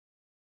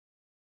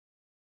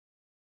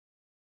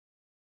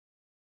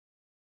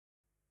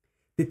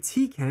The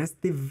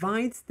TCAS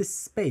divides the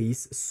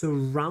space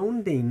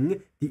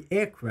surrounding the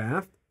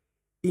aircraft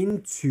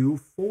into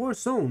 4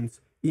 zones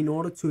in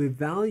order to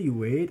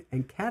evaluate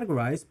and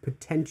categorize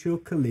potential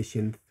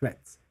collision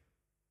threats.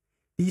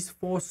 These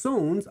 4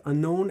 zones are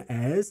known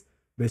as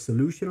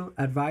resolutional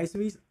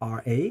advisories,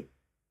 RA,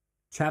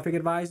 traffic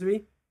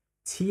advisory,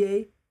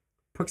 TA,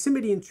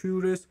 proximity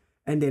intruders,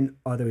 and then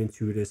other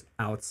intruders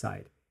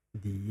outside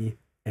the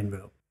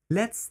envelope.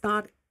 Let's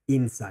start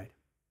inside.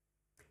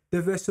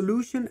 The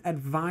resolution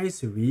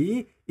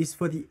advisory is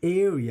for the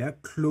area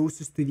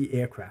closest to the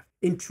aircraft.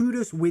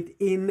 Intruders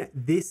within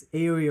this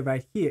area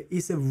right here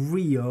is a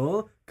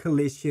real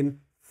collision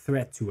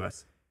threat to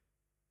us.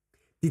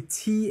 The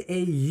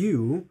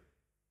TAU,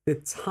 the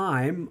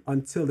time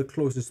until the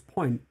closest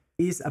point,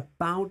 is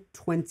about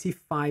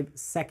 25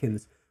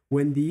 seconds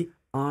when the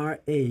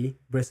RA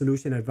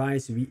resolution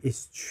advisory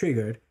is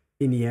triggered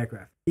in the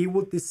aircraft. It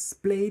will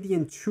display the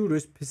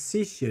intruder's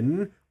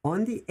position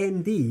on the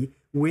ND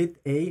with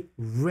a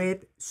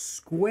red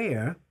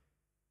square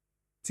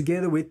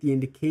together with the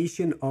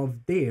indication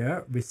of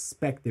their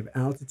respective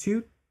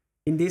altitude.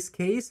 In this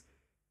case,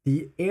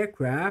 the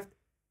aircraft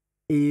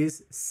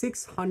is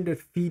 600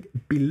 feet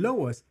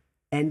below us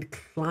and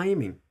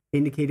climbing,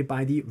 indicated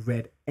by the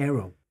red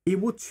arrow. It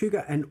will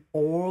trigger an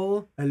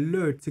aural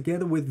alert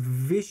together with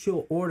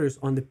visual orders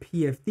on the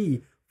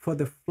PFD for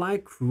the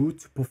flight crew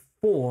to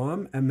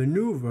perform a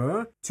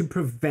maneuver to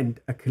prevent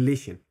a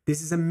collision.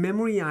 This is a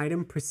memory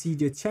item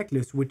procedure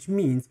checklist, which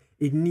means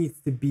it needs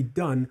to be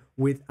done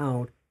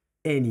without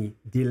any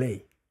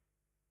delay.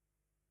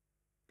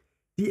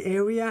 The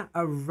area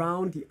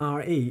around the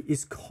RA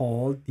is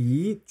called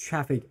the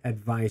traffic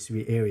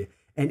advisory area,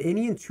 and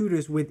any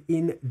intruders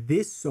within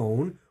this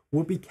zone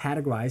will be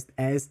categorized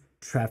as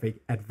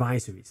traffic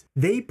advisories.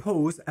 They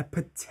pose a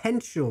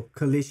potential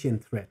collision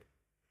threat,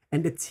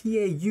 and the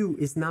TAU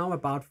is now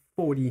about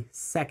 40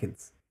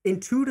 seconds.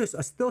 Intruders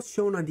are still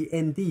shown on the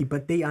ND,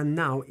 but they are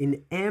now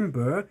in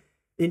amber,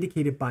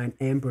 indicated by an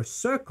amber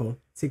circle,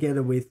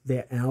 together with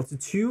their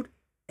altitude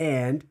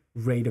and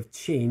rate of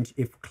change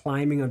if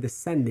climbing or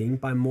descending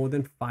by more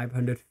than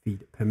 500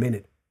 feet per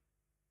minute.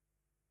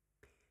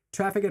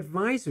 Traffic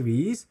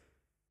advisories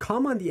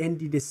come on the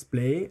ND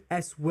display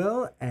as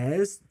well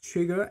as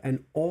trigger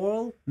an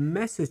aural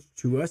message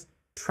to us,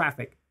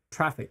 traffic,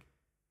 traffic.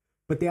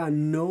 But there are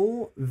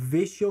no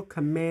visual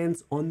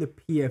commands on the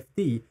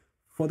PFD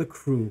for the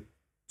crew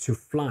to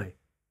fly.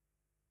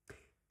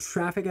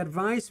 Traffic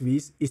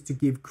advisories is to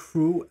give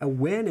crew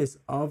awareness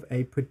of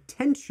a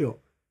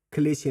potential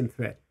collision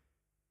threat,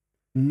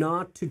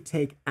 not to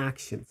take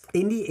actions.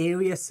 In the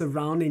area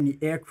surrounding the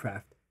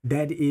aircraft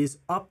that is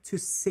up to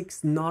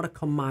 6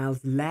 nautical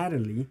miles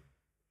laterally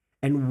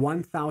and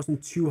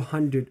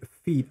 1,200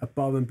 feet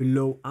above and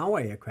below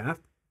our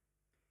aircraft,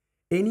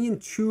 any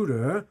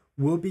intruder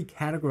will be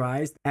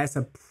categorized as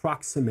a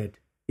proximate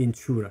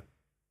intruder.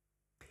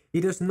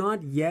 It does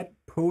not yet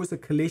pose a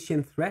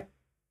collision threat.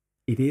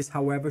 It is,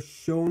 however,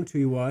 shown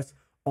to us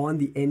on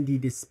the ND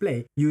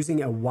display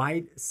using a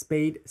white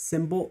spade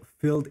symbol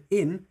filled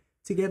in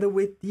together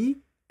with the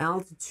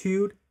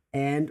altitude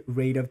and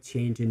rate of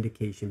change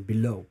indication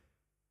below.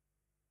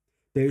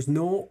 There is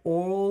no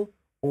aural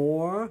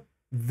or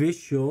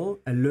visual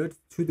alert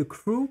to the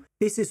crew.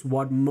 This is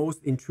what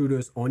most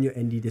intruders on your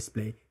ND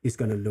display is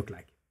going to look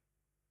like.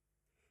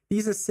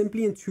 These are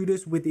simply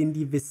intruders within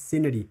the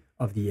vicinity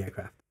of the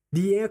aircraft.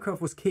 The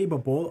aircraft was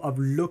capable of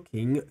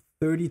looking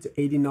 30 to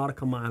 80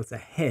 nautical miles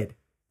ahead,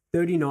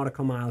 30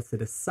 nautical miles to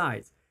the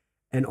sides,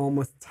 and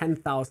almost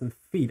 10,000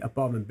 feet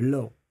above and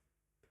below.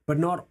 But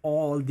not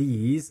all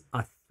these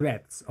are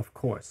threats, of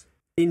course.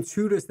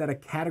 Intruders that are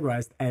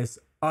categorized as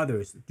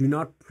others do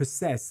not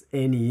possess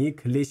any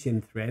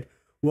collision threat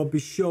will be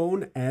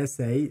shown as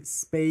a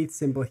spade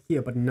symbol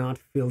here, but not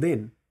filled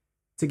in,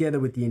 together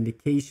with the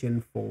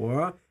indication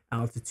for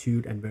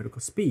altitude and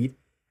vertical speed.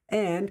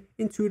 And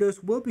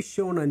intruders will be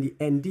shown on the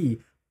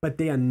ND, but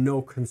they are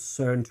no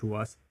concern to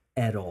us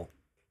at all.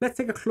 Let's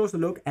take a closer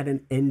look at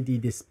an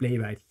ND display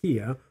right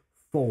here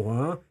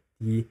for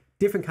the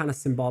different kind of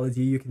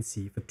symbology you can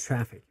see for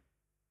traffic.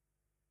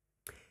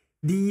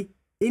 The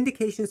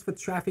indications for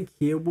traffic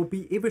here will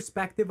be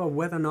irrespective of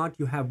whether or not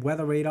you have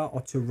weather radar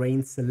or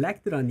terrain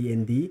selected on the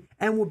ND,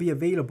 and will be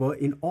available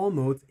in all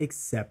modes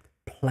except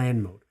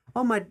plan mode.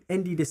 On my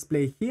ND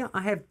display here,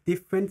 I have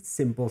different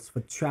symbols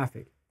for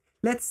traffic.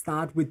 Let's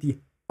start with the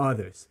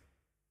others.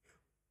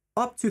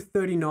 Up to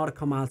 30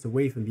 nautical miles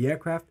away from the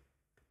aircraft,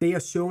 they are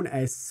shown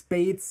as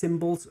spade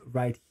symbols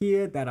right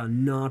here that are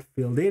not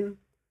filled in.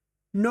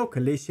 No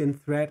collision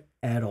threat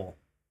at all.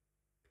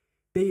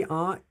 They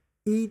are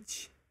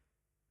each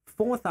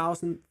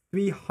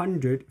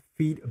 4,300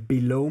 feet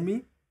below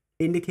me,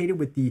 indicated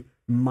with the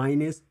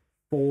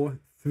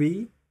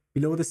 -43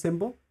 below the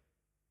symbol.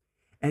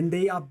 And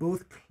they are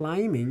both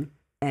climbing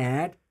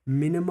at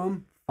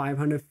minimum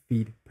 500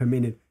 feet per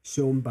minute,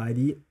 shown by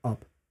the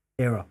up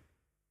arrow.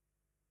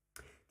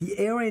 The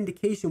arrow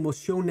indication will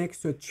show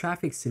next to a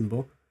traffic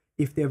symbol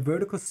if their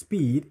vertical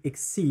speed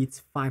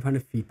exceeds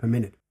 500 feet per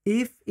minute.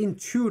 If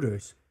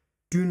intruders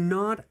do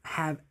not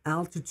have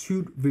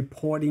altitude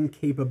reporting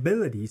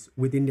capabilities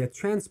within their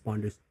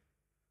transponders,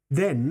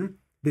 then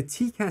the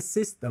TCAS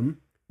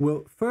system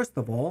will first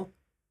of all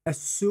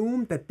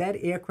assume that that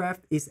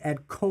aircraft is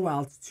at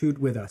co-altitude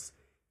with us,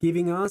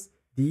 giving us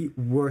the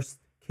worst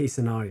case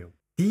scenario.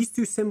 These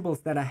two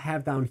symbols that I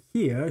have down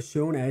here,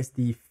 shown as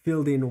the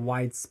filled in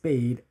white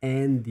spade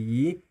and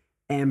the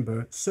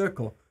amber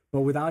circle,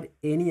 but without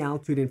any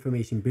altitude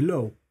information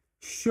below,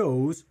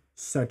 shows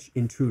such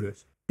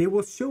intruders. They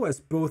will show us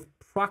both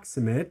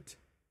proximate,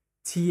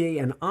 TA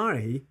and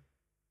RA,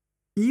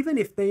 even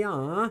if they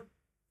are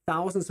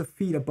thousands of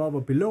feet above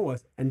or below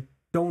us and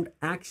don't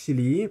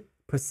actually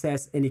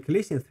possess any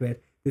collision threat.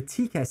 The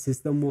TCAS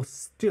system will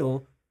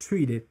still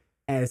treat it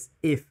as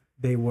if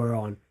they were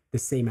on the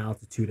same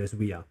altitude as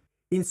we are.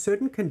 In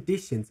certain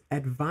conditions,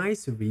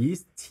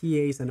 advisories,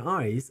 TAs and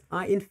RAs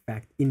are in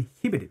fact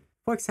inhibited.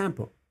 For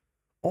example,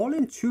 all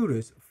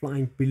intruders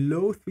flying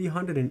below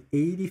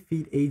 380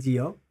 feet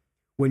AGL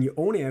when your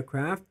own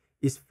aircraft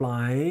is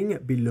flying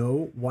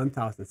below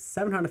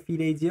 1,700 feet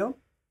AGL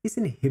is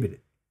inhibited.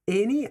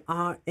 Any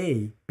RA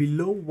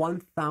below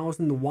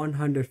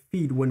 1,100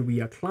 feet when we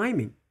are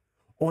climbing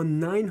or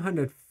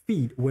 900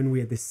 feet when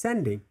we are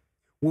descending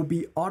will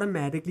be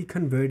automatically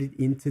converted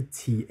into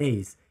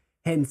TAs,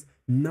 hence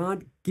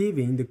not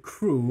giving the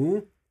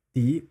crew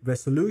the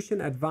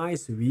resolution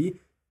advisory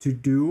to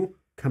do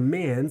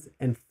commands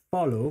and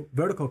follow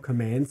vertical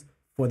commands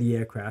for the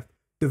aircraft.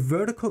 The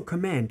vertical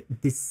command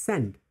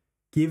descend,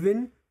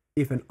 given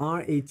if an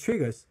RA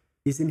triggers,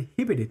 is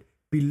inhibited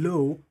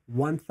below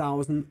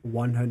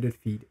 1,100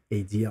 feet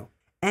AGL,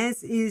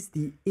 as is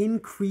the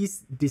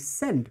increased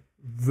descent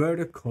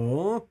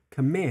vertical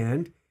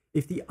command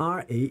if the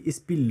RA is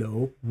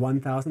below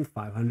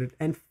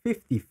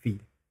 1,550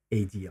 feet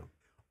AGL.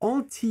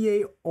 All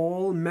TA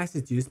all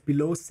messages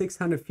below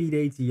 600 feet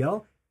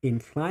AGL in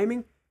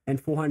climbing and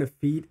 400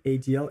 feet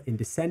AGL in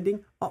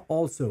descending are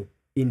also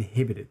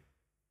inhibited.